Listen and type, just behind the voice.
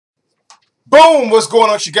Boom! What's going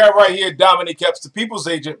on? You got right here, Domenick Epps, the People's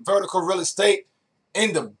Agent, Vertical Real Estate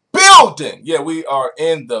in the building. Yeah, we are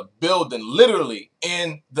in the building, literally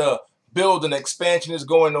in the building. Expansion is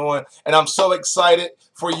going on, and I'm so excited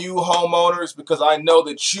for you homeowners because I know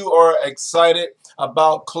that you are excited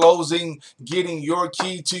about closing, getting your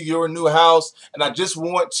key to your new house. And I just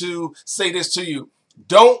want to say this to you.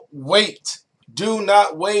 Don't wait. Do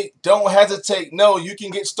not wait. Don't hesitate. No, you can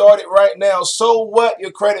get started right now. So what?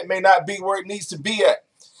 Your credit may not be where it needs to be at.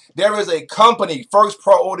 There is a company, First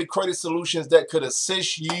Priority Credit Solutions, that could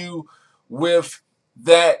assist you with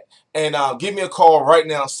that. And give me a call right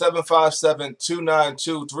now,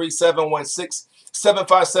 757-292-3716.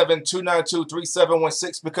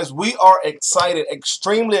 757-292-3716, because we are excited,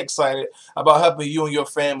 extremely excited about helping you and your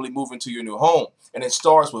family move into your new home. And it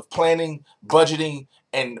starts with planning, budgeting,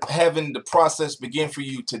 and having the process begin for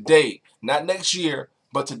you today. Not next year,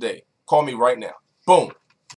 but today. Call me right now. Boom.